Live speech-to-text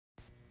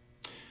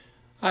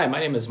Hi,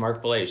 my name is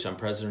Marc Belaiche. I'm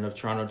president of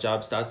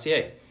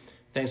TorontoJobs.ca.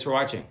 Thanks for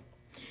watching.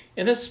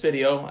 In this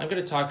video, I'm going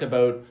to talk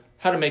about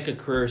how to make a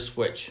career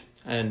switch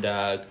and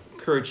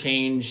career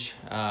change,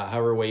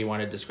 however way you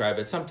want to describe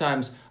it.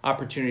 Sometimes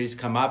opportunities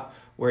come up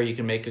where you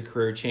can make a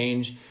career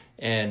change,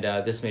 and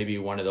this may be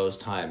one of those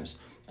times.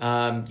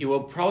 You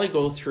will probably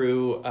go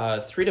through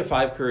 3 to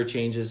 5 career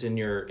changes in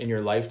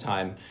your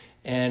lifetime,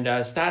 and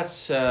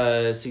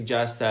stats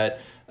suggest that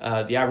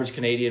the average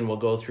Canadian will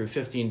go through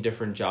 15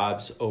 different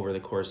jobs over the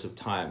course of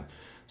time.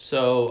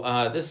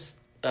 So this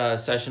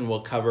session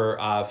will cover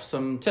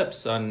some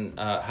tips on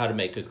how to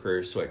make a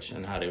career switch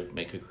and how to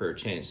make a career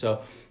change.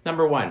 So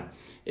number 1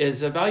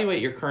 is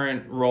evaluate your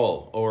current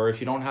role, or if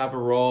you don't have a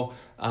role,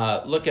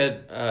 look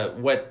at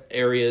what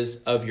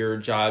areas of your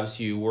jobs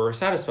you were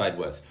satisfied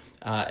with,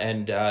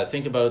 and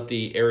think about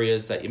the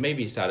areas that you may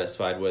be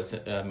satisfied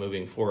with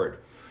moving forward.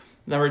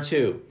 Number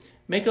 2,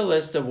 make a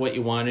list of what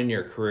you want in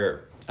your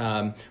career.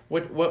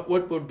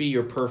 What would be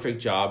your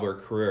perfect job or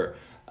career?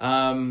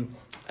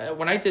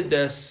 When I did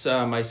this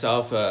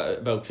myself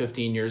about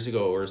 15 years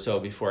ago or so,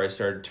 before I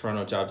started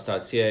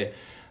TorontoJobs.ca,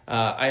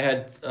 I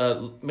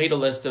had made a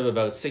list of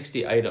about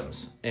 60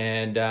 items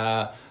and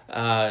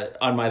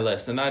on my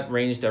list, and that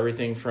ranged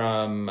everything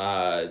from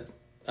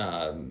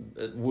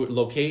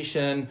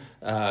location,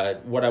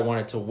 what I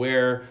wanted to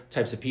wear,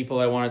 types of people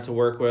I wanted to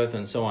work with,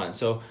 and so on.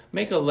 So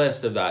make a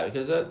list of that,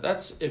 because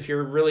that's if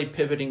you're really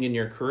pivoting in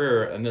your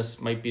career, and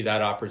this might be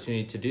that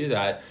opportunity to do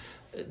that,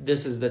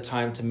 this is the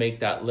time to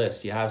make that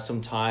list. You have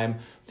some time,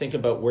 think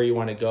about where you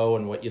want to go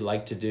and what you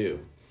like to do.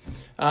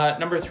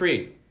 Number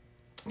 3,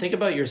 think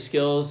about your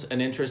skills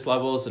and interest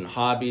levels and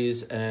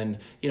hobbies, and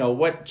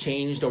what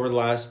changed over the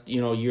last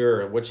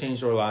year, what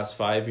changed over the last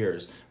 5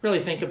 years. Really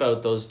think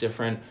about those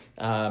different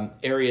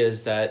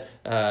areas, that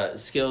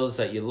skills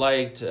that you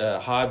liked,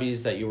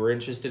 hobbies that you were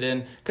interested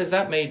in, because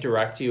that may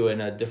direct you in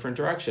a different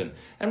direction.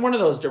 And one of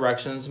those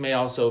directions may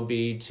also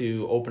be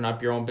to open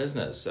up your own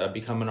business,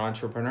 become an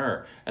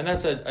entrepreneur. And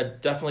that's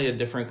definitely a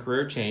different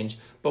career change,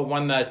 but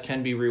one that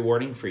can be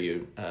rewarding for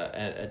you,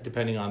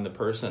 depending on the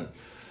person.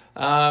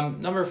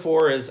 Number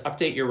 4 is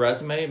update your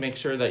resume. Make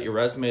sure that your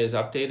resume is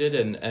updated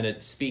and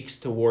it speaks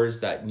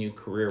towards that new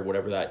career,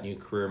 whatever that new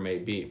career may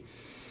be.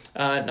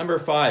 Number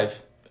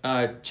 5,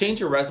 change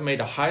your resume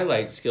to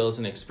highlight skills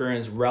and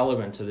experience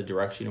relevant to the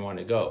direction you want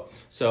to go.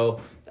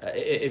 So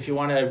if you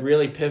want to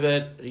really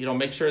pivot,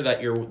 make sure that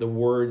the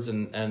words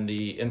and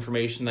the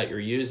information that you're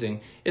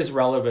using is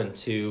relevant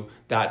to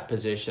that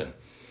position.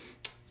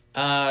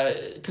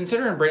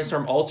 Consider and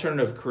brainstorm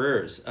alternative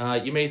careers.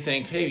 You may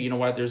think, hey, you know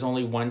what, there's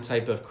only one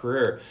type of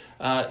career.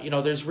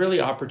 There's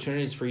really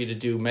opportunities for you to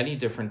do many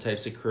different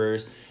types of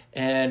careers,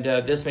 and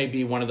this may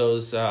be one of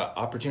those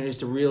opportunities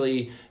to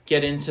really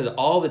get into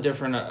all the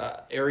different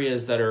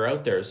areas that are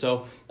out there.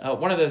 So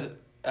one of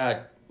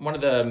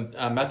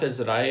the methods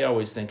that I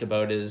always think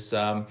about is SIC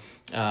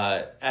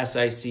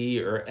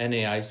or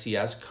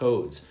NAICS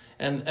codes,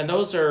 and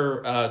those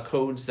are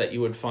codes that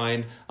you would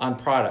find on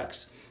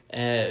products.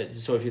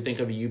 So if you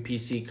think of a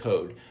UPC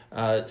code,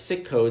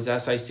 SIC codes,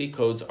 SIC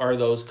codes are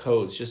those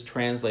codes just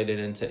translated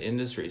into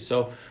industry.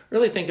 So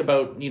really think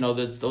about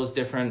those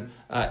different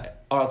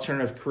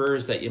alternative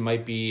careers that you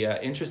might be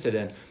interested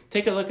in.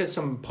 Take a look at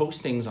some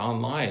postings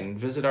online.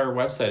 Visit our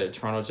website at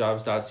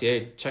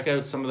TorontoJobs.ca. Check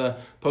out some of the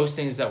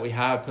postings that we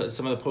have,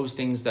 some of the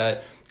postings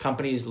that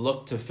companies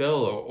look to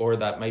fill or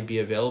that might be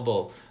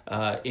available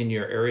in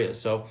your area.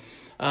 So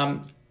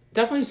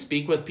definitely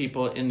speak with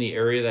people in the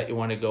area that you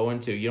want to go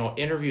into.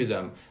 Interview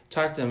them,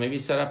 talk to them, maybe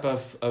set up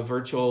a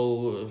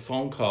virtual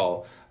phone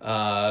call,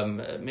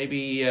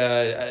 maybe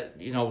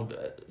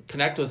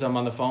connect with them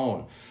on the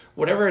phone,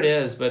 whatever it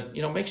is. But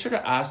make sure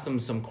to ask them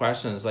some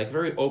questions, like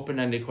very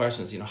open-ended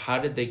questions. How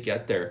did they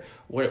get there?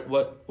 What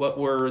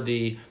were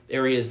the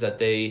areas that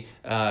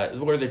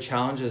what were the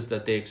challenges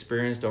that they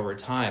experienced over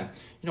time?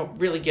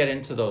 Really get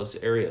into those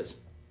areas.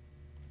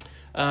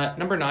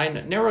 Number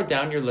 9, narrow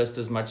down your list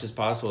as much as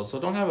possible. So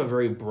don't have a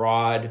very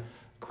broad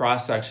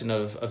cross-section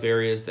of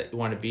areas that you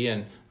want to be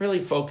in. Really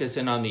focus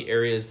in on the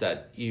areas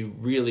that you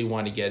really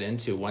want to get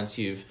into once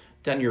you've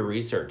done your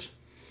research.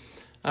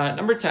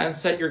 Number 10,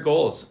 set your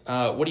goals.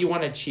 What do you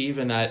want to achieve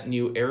in that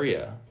new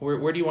area?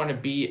 Where do you want to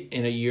be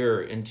in a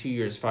year, in 2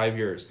 years, 5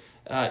 years?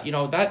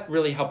 That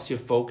really helps you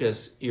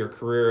focus your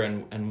career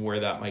and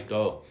where that might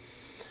go.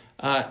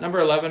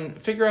 Number 11,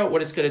 figure out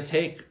what it's going to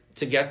take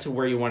to get to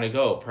where you want to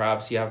go.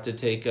 Perhaps you have to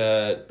take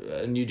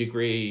a new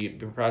degree.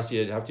 Perhaps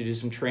you have to do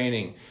some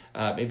training.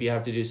 Maybe you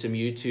have to do some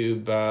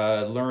YouTube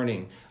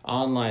learning,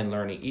 online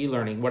learning,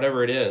 e-learning,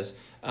 whatever it is.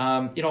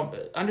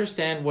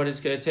 Understand what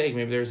it's going to take.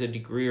 Maybe there's a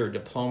degree or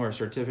diploma or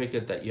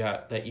certificate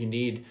that you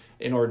need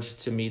in order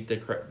to meet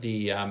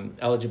the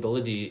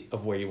eligibility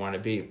of where you want to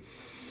be.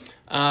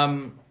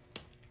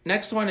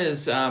 Next one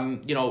is,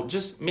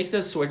 just make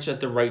the switch at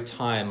the right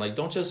time. Like,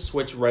 don't just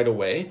switch right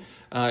away.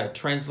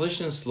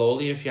 Transition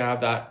slowly if you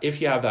have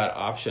that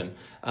option.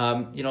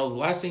 The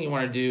last thing you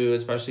want to do,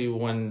 especially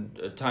when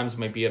times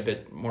might be a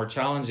bit more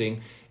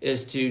challenging,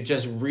 is to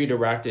just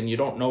redirect and you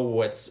don't know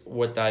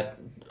what that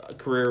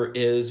career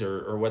is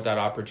or what that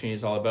opportunity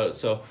is all about.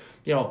 So,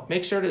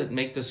 make sure to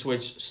make the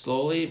switch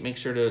slowly. Make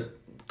sure to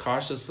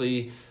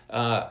cautiously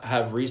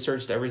have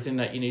researched everything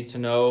that you need to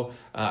know,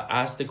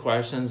 ask the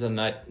questions, and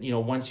that,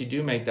 once you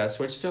do make that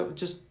switch, to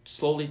just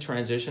slowly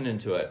transition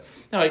into it.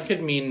 Now, it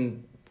could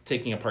mean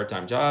taking a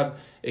part-time job.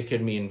 It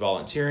could mean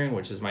volunteering,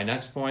 which is my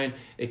next point.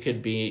 It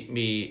could be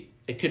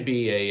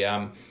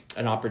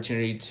an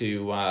opportunity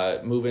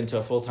to move into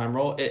a full-time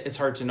role. It's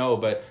hard to know,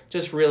 but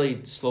just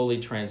really slowly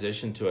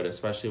transition to it,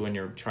 especially when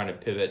you're trying to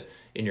pivot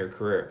in your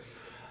career.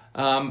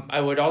 I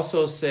would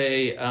also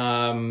say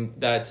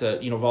that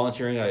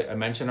volunteering, I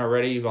mentioned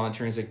already.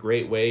 Volunteering is a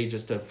great way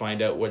just to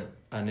find out what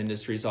an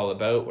industry is all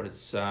about,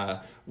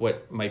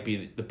 what might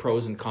be the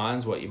pros and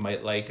cons, what you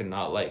might like and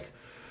not like.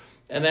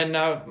 And then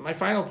my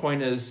final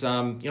point is,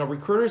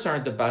 recruiters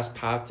aren't the best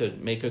path to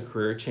make a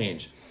career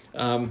change.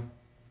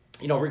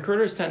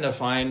 Recruiters tend to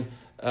find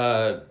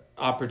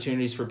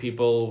opportunities for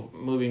people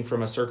moving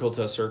from a circle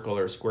to a circle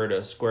or square to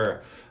a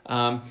square.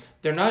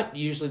 They're not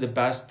usually the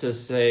best to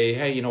say,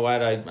 hey, you know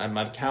what, I'm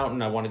an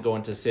accountant, I want to go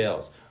into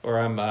sales, or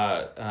I'm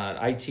an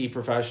IT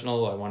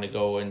professional, I want to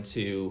go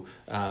into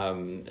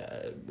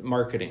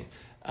marketing.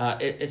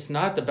 It's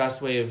not the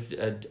best way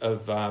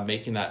of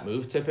making that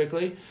move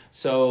typically.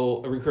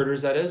 So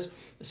recruiters, that is.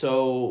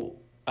 So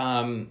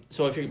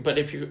if you're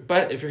going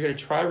to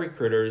try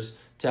recruiters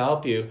to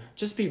help you,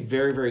 just be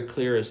very, very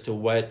clear as to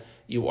what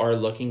you are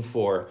looking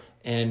for,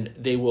 and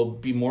they will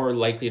be more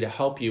likely to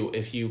help you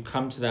if you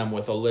come to them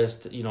with a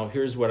list.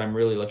 Here's what I'm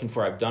really looking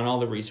for. I've done all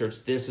the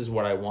research. This is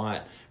what I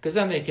want, because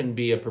then they can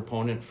be a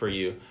proponent for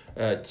you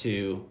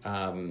to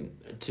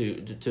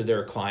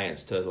their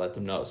clients, to let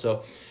them know.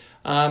 So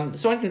in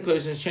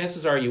conclusion,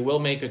 chances are you will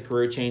make a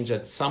career change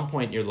at some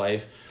point in your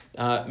life.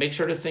 Make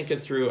sure to think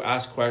it through,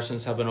 ask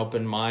questions, have an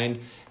open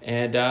mind,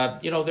 and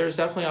there's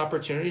definitely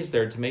opportunities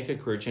there to make a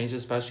career change,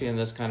 especially in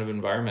this kind of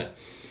environment.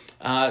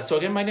 So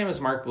again, my name is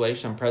Marc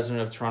Belaiche. I'm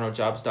president of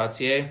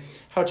TorontoJobs.ca.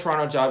 How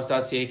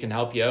TorontoJobs.ca can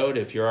help you out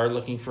if you are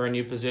looking for a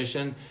new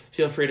position,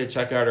 feel free to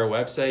check out our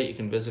website. You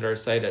can visit our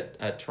site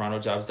at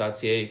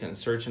TorontoJobs.ca. You can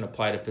search and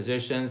apply to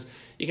positions.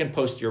 You can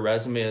post your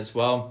resume as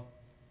well.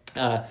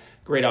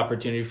 Great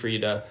opportunity for you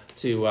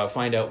to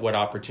find out what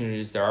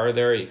opportunities there are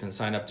there. You can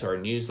sign up to our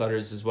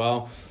newsletters as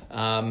well.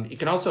 You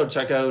can also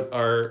check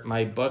out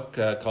my book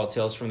called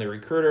Tales from the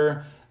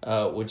Recruiter,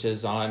 which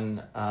is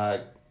on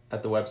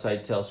at the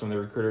website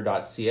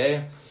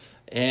talesfromtherecruiter.ca.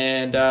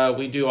 And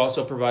we do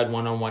also provide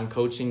one-on-one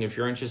coaching if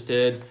you're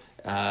interested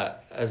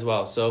as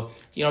well. So,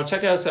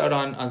 check us out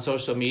on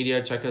social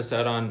media. Check us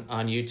out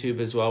on YouTube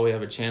as well. We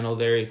have a channel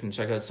there. You can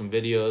check out some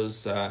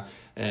videos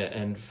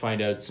and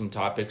find out some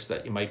topics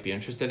that you might be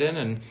interested in,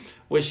 and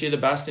wish you the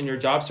best in your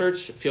job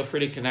search. Feel free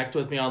to connect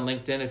with me on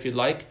LinkedIn if you'd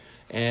like,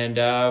 and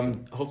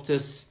hope to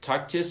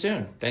talk to you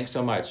soon. Thanks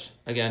so much.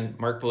 Again,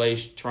 Marc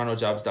Belaiche,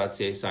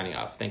 TorontoJobs.ca, signing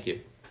off. Thank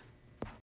you.